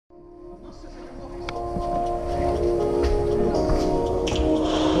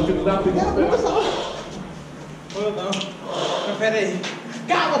Porque não dá tempo de esperar. Ou não? Mas pera aí.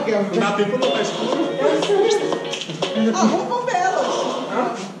 Calma, Kelvin. Não dá tempo não, tá escuro. Ah, vamos com velas.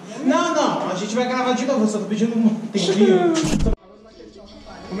 Não. A gente vai gravar de novo. Eu só tô pedindo um tempinho.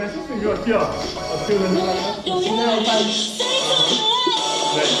 Começa o filme aqui, ó. Assim, né?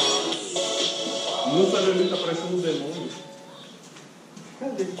 Não sabe onde tá parecendo um demônio.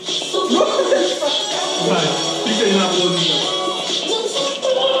 Cadê? Vai, fica aí na bolinha.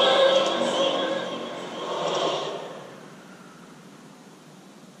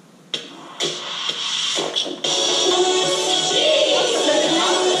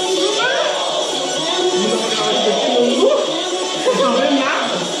 Não vê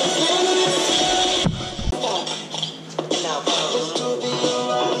nada.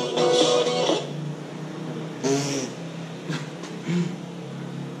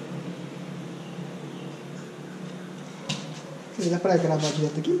 Dá pra gravar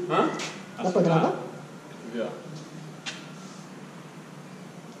direto aqui? Hã? Dá pra gravar? Já.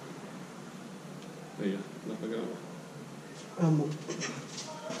 Aí, ó. Dá pra gravar. Amor.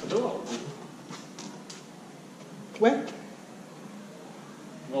 Cadê o áudio? Ué?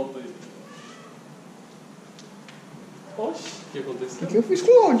 Volta aí. Oxe, o que aconteceu? O que eu fiz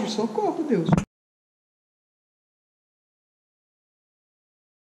com o áudio? Socorro, Deus.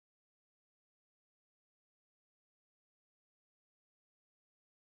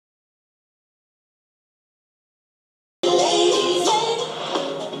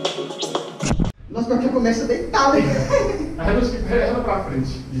 Nossa, pior que eu começo deitado, hein? Arreda pra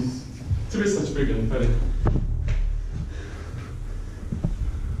frente. Isso. Deixa eu ver se tá te pegando, pera aí.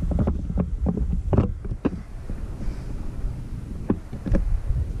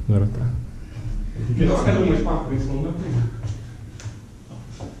 Agora tá. Nossa, cada um mais pra frente, senão não dá pra pegar.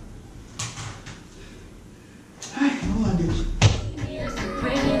 Ai, vamos lá, Deus.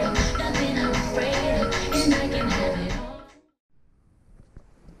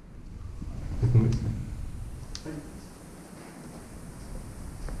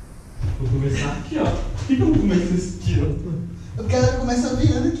 Vou começar aqui, ó. Por que eu não começo esse aqui, ó? Porque ela começa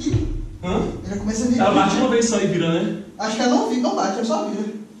virando aqui. Hã? Ela começa virando. Ela bate uma vez só e vira, né? Acho que ela não vira, não bate, ela só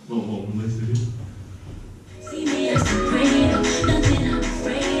vira. Vamos ver se vira.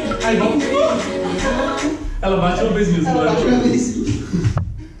 Aí, vamos. Ela bate uma vez mesmo. Ela bate uma vez.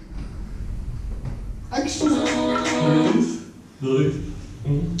 Ai, que susto. 3, 2,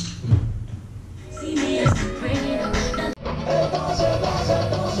 1.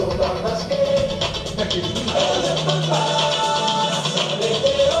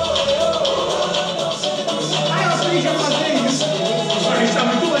 Ai, eu sei já fazer isso. A gente tá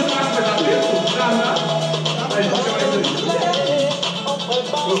muito longe, mas vai dar tempo? Dá. Aí, deixa eu ver isso.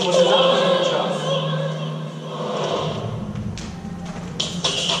 Vou fazer nada, tchau.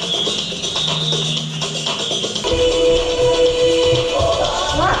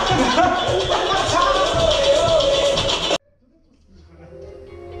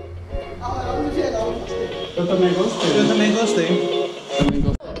 Eu também gostei. Eu também gostei.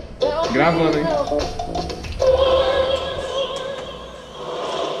 Gravando, hein?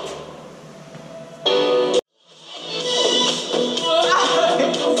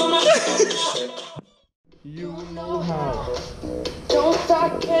 You know how. Don't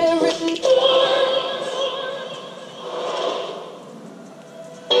stop caring.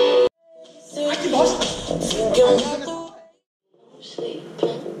 Ai, que bosta.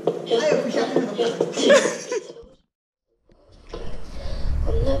 Ai, eu fui chato.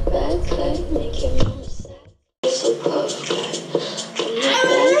 On the bad side, make your move sad. So perfect. On the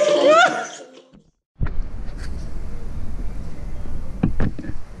bad side.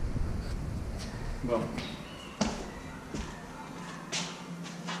 Vamos.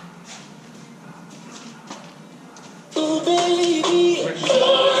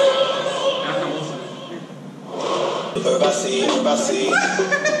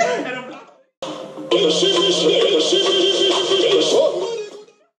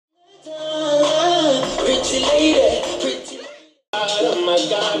 Pretty lady, pretty lady. Oh my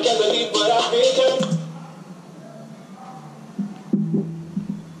God, can't believe what I've become.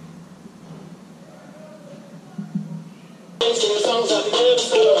 Sing songs I've never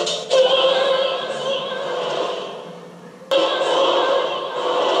sung.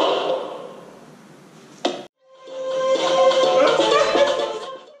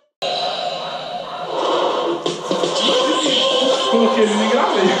 Coloquei ele e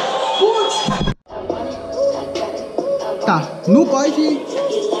gravei. Putz. Tá, não pode.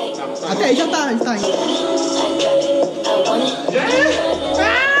 Até aí já tá indo.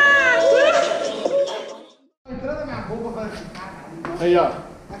 Yeah! Aí, ó.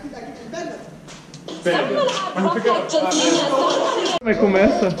 Aqui, pega. Pega. Mas não fica... Como é que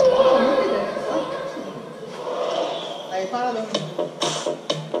começa? Aí, para não.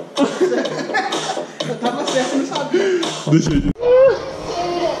 Eu tava certo, não sabia. Deixa eu...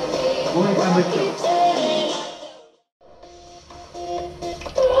 Vamos entrar aqui,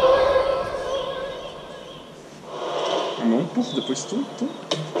 ó. Não, puf, depois tu.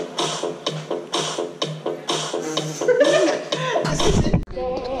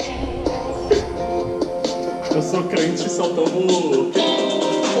 Eu sou crente soltando...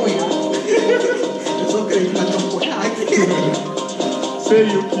 Eu sou crente, mas não conhaque. Sei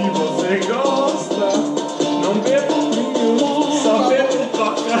o que você gosta. Não bebo vinho, só bebo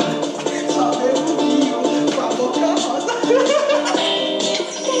coca. Só bebo vinho com a boca rosa.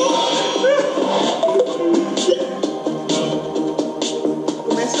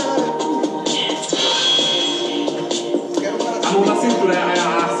 Começando. A mão na cintura é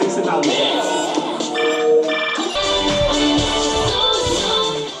a ciência da luta.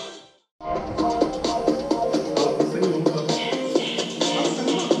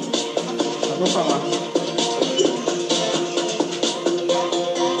 Vou falar.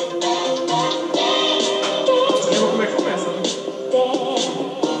 Lembra como é que começa, né?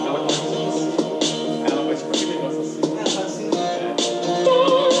 Ela começa assim. Ela faz tipo aquele negócio assim.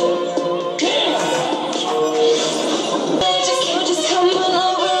 Just come on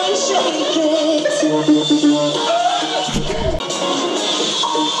over and shake it.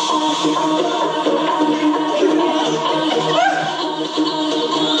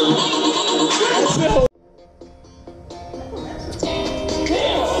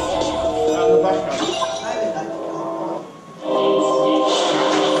 Ela não vai ficar.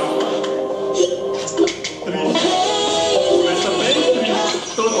 Começa bem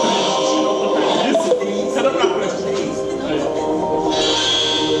triste, todo triste, não tô feliz. Era pra frente. Aí.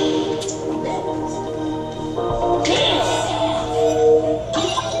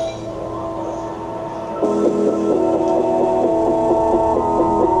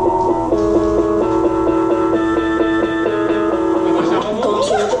 Ela já vamos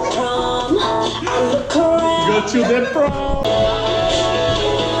go to the prom.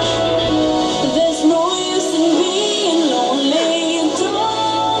 There's no use in being lonely.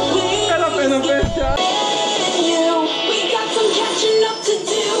 Don't be Era apenas fechar. you. We got some catching up to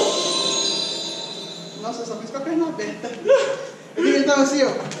do. Nossa, eu só fiz com a perna aberta. Eu vi que ele tava assim,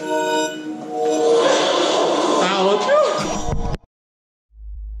 ó.